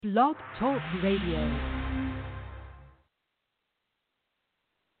Blog Talk Radio.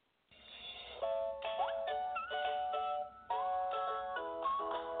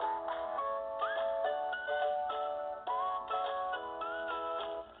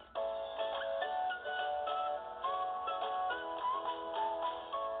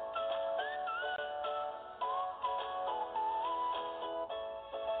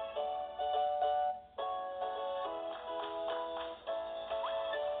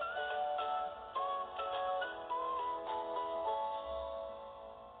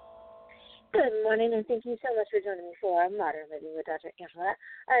 Good morning, and thank you so much for joining me for Modern Living with Dr. Angela.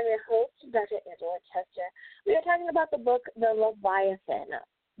 I'm your host, Dr. Angela Chester. We are talking about the book, The Leviathan,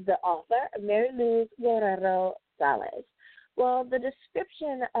 the author, Maryluz Guerrero, Salas. Well, the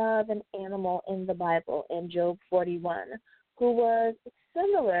description of an animal in the Bible in Job 41, who was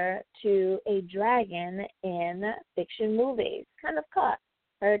similar to a dragon in fiction movies, kind of caught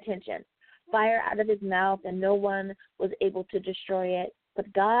her attention. Fire out of his mouth, and no one was able to destroy it,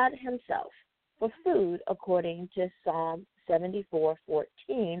 but God himself, for food, according to Psalm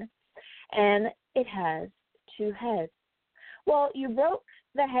 74:14, and it has two heads. Well, you broke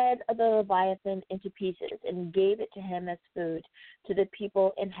the head of the Leviathan into pieces and gave it to him as food to the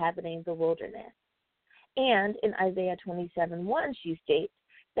people inhabiting the wilderness. And in Isaiah 27:1, she states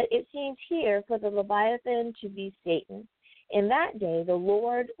that it seems here for the Leviathan to be Satan. In that day, the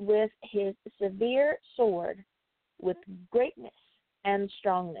Lord with his severe sword, with greatness and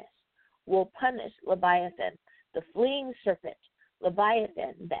strongness, will punish Leviathan, the fleeing serpent,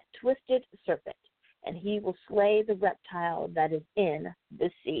 Leviathan, that twisted serpent, and he will slay the reptile that is in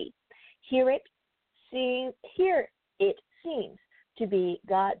the sea. Here it seems to be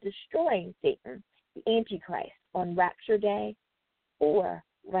God destroying Satan, the Antichrist, on Rapture Day or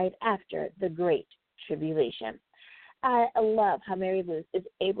right after the Great Tribulation. I love how Maryluz is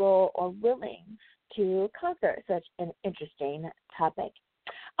able or willing to conquer such an interesting topic.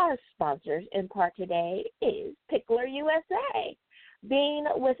 Our sponsors in part today is Pickler USA, Being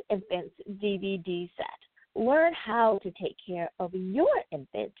with Infants DVD set. Learn how to take care of your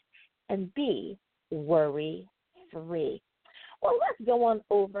infant and be worry-free. Well, let's go on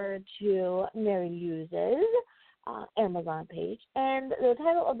over to Maryluz's Amazon page, and the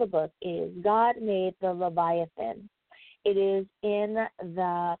title of the book is God Made the Leviathan. It is in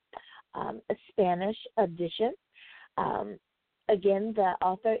the Spanish edition. Again, the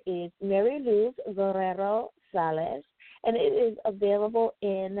author is Maryluz Guerrero Salas, and it is available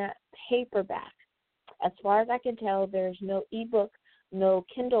in paperback. As far as I can tell, there's no ebook, no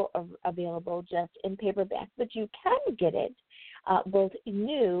Kindle available, just in paperback. But you can get it both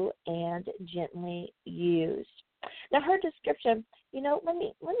new and gently used. Now, her description, let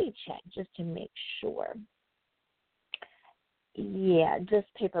me check just to make sure. Yeah,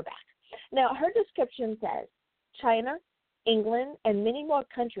 just paperback. Now, her description says, China, England, and many more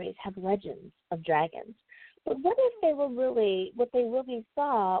countries have legends of dragons. But what if what they really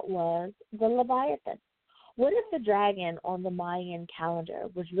saw was the Leviathan? What if the dragon on the Mayan calendar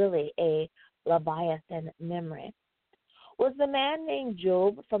was really a Leviathan memory? Was the man named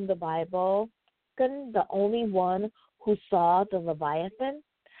Job from the Bible the only one who saw the Leviathan?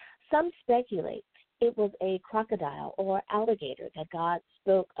 Some speculate it was a crocodile or alligator that God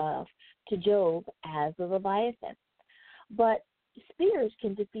spoke of to Job as the Leviathan. But spears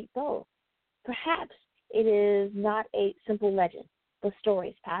can defeat both. Perhaps it is not a simple legend, but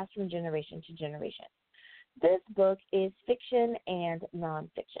stories passed from generation to generation. This book is fiction and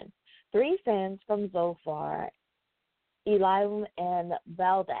nonfiction. Three friends from Zophar, Eliam and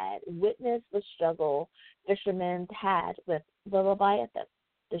Baldad, witnessed the struggle fishermen had with the Leviathan.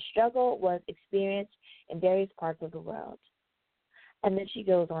 The struggle was experienced in various parts of the world. And then she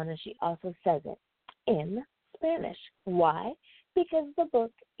goes on and she also says it in Spanish. Why? Because the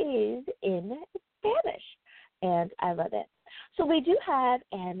book is in Spanish, and I love it. So we do have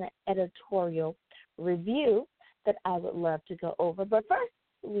an editorial review that I would love to go over, but first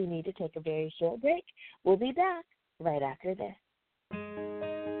we need to take a very short break. We'll be back right after this.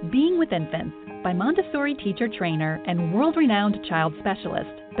 Being with Infants by Montessori teacher trainer and world-renowned child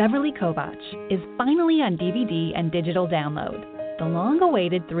specialist Beverly Kovach is finally on DVD and digital download. The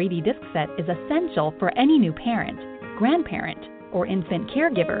long-awaited 3D disc set is essential for any new parent, grandparent, or infant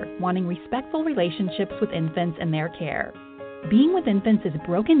caregiver wanting respectful relationships with infants and their care. Being with Infants is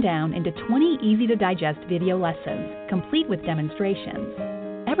broken down into 20 easy-to-digest video lessons, complete with demonstrations.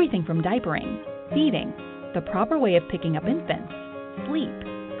 Everything from diapering, feeding, the proper way of picking up infants, sleep,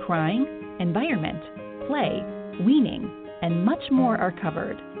 crying, environment, play, weaning, and much more are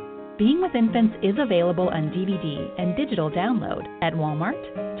covered. Being with Infants is available on DVD and digital download at Walmart,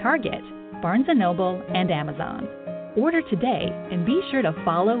 Target, Barnes & Noble, and Amazon. Order today and be sure to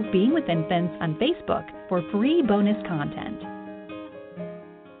follow Being with Infants on Facebook for free bonus content.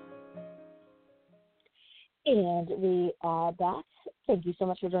 And we are back. Thank you so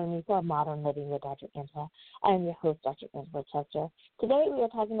much for joining me for Modern Living with Dr. Angela. I am your host, Dr. Angela Chester. Today we are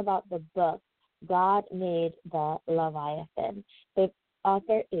talking about the book, God Made the Leviathan. The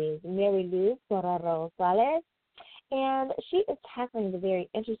author is Maryluz Guerrero Salas, and she is tackling the very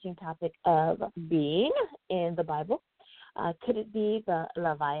interesting topic of being in the Bible. Could it be the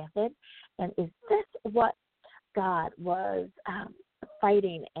Leviathan? And is this what God was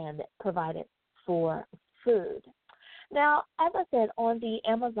fighting and provided for food? Now, as I said, on the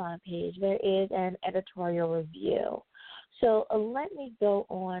Amazon page, there is an editorial review. So let me go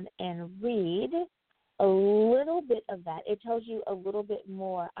on and read a little bit of that. It tells you a little bit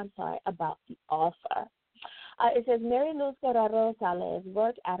more, about the author. It says, Maryluz Guerrero Salas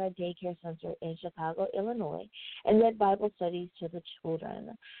worked at a daycare center in Chicago, Illinois, and led Bible studies to the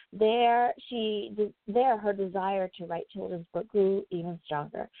children. There, her desire to write children's books grew even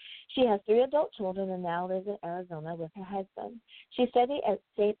stronger. She has 3 adult children and now lives in Arizona with her husband. She studied at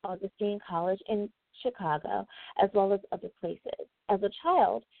St. Augustine College in Chicago, as well as other places. As a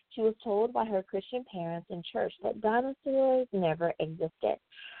child, she was told by her Christian parents in church that dinosaurs never existed.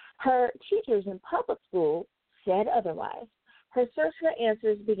 Her teachers in public school said otherwise. Her search for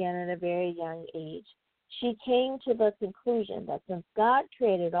answers began at a very young age. She came to the conclusion that since God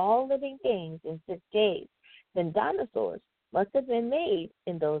created all living things in 6 days, then dinosaurs must have been made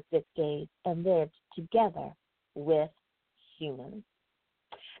in those 6 days and lived together with humans.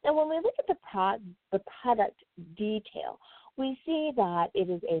 Now, when we look at the product detail, we see that it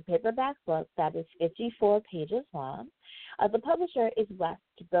is a paperback book that is 54 pages long. The publisher is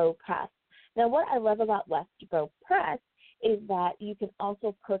Westbow Press. Now, what I love about Westbow Press is that you can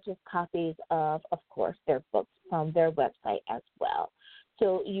also purchase copies of course, their books from their website as well.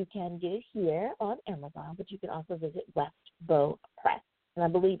 So you can get it here on Amazon, but you can also visit Westbow Press, and I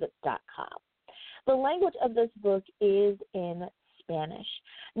believe it's .com. The language of this book is in Spanish.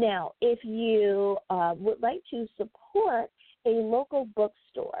 Now, if you would like to support a local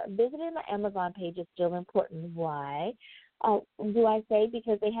bookstore, visiting the Amazon page is still important. Why? Do I say?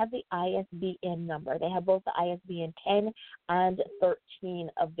 Because they have the ISBN number. They have both the ISBN 10 and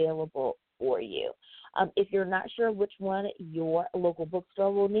 13 available for you. If you're not sure which one your local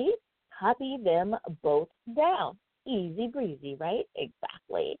bookstore will need, copy them both down. Easy breezy, right?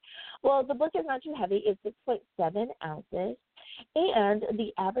 Exactly. Well, the book is not too heavy. It's 6.7 ounces, and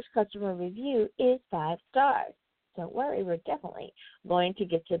the average customer review is 5 stars. Don't worry, we're definitely going to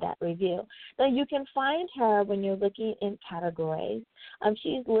get to that review. Now, you can find her when you're looking in categories.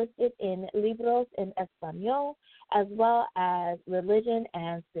 She's listed in Libros en Español, as well as Religion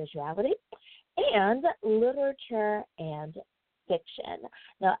and Spirituality, and Literature and Fiction.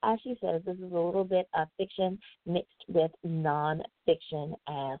 Now, as she says, this is a little bit of fiction mixed with nonfiction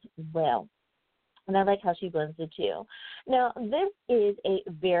as well. And I like how she blends the two. Now, this is a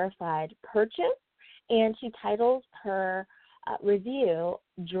verified purchase, and she titles her review,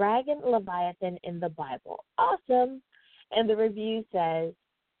 Dragon Leviathan in the Bible. Awesome. And the review says,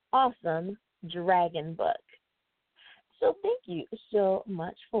 awesome dragon book. So thank you so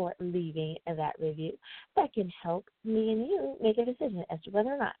much for leaving that review. That can help me and you make a decision as to whether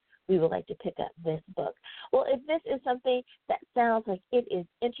or not we would like to pick up this book. Well, if this is something that sounds like it is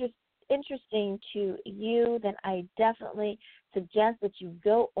interesting to you, then I definitely suggest that you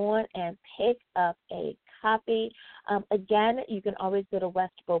go on and pick up a copy. Again, you can always go to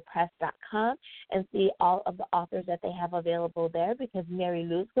westbowpress.com and see all of the authors that they have available there, because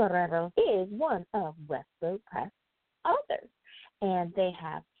Maryluz Guerrero is one of Westbow Press authors, and they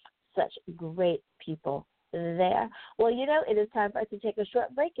have such great people there. Well, it is time for us to take a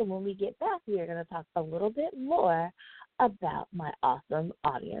short break, and when we get back, we are going to talk a little bit more about my awesome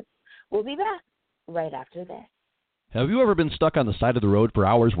audience. We'll be back right after this. Have you ever been stuck on the side of the road for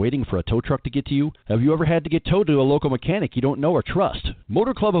hours waiting for a tow truck to get to you? Have you ever had to get towed to a local mechanic you don't know or trust?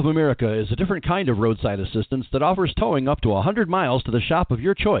 Motor Club of America is a different kind of roadside assistance that offers towing up to 100 miles to the shop of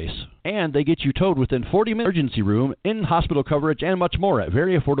your choice. And they get you towed within 40 minutes emergency room, in-hospital coverage, and much more at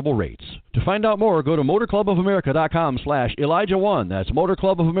very affordable rates. To find out more, go to motorclubofamerica.com/Elijah1. That's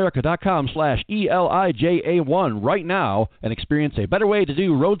motorclubofamerica.com/ELIJA1 right now and experience a better way to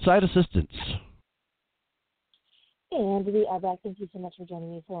do roadside assistance. And we are back. Thank you so much for joining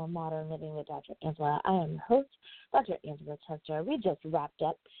me for Modern Living with Dr. Angela. I am your host, Dr. Angela Chester. We just wrapped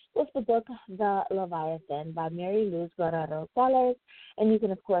up with the book, The Leviathan, by Maryluz Guerrero, Salas. And you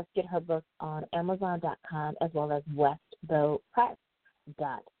can, of course, get her book on Amazon.com as well as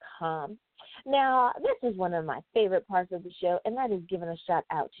westbowpress.com. Now, this is one of my favorite parts of the show, and that is giving a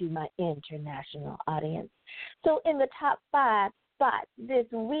shout-out to my international audience. So in the top 5 spots this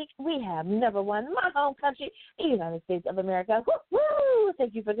week, we have number 1, my home country, the United States of America. Woo-hoo!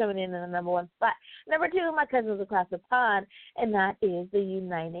 Thank you for coming in the number 1 spot. Number 2, my cousins across the pond, and that is the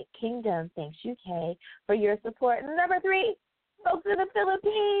United Kingdom. Thanks, UK, for your support. And number 3, folks in the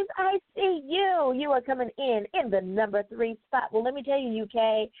Philippines, I see you. You are coming in the number 3 spot. Well, let me tell you,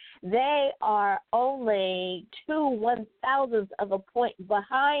 UK, they are only 2/1,000ths of a point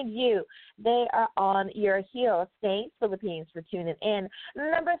behind you. They are on your heels. Thanks, Philippines, for tuning in.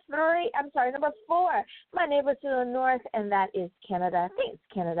 Number 4, my neighbor to the north, and that is Canada. Thanks,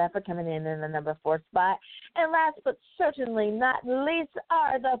 Canada, for coming in the number 4 spot. And last but certainly not least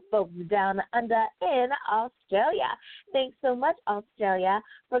are the folks down under in Australia. Thanks so much, Australia,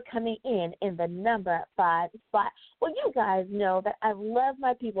 for coming in the number 5 spot. Well, you guys know that I love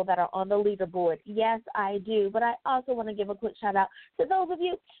my people that are on the leaderboard. Yes, I do. But I also want to give a quick shout out to those of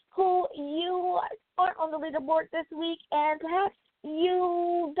you who you aren't on the leaderboard this week, and perhaps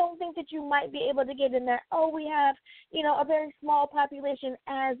you don't think that you might be able to get in there. Oh, we have, a very small population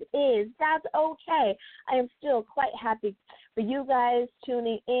as is. That's okay. I am still quite happy for you guys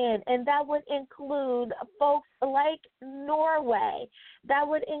tuning in, and that would include folks like Norway. That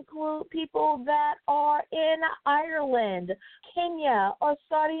would include people that are in Ireland, Kenya, or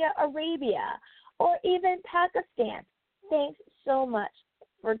Saudi Arabia, or even Pakistan. Thanks so much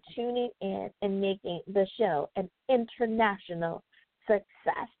for tuning in and making the show an international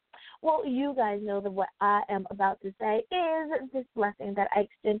success. Well, you guys know that what I am about to say is this blessing that I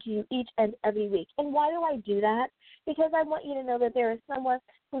extend to you each and every week. And why do I do that? Because I want you to know that there is someone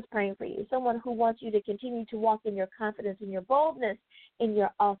who's praying for you, someone who wants you to continue to walk in your confidence, in your boldness, in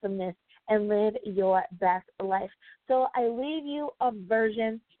your awesomeness, and live your best life. So I leave you a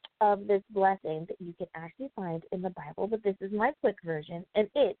version of this blessing that you can actually find in the Bible, but this is my quick version, and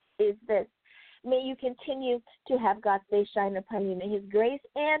it is this. May you continue to have God's face shine upon you. May His grace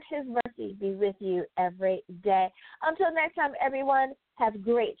and His mercy be with you every day. Until next time, everyone, have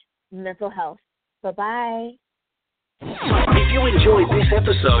great mental health. Bye-bye. If you enjoyed this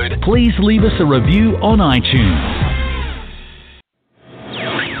episode, please leave us a review on iTunes.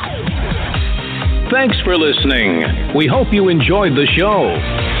 Thanks for listening. We hope you enjoyed the show.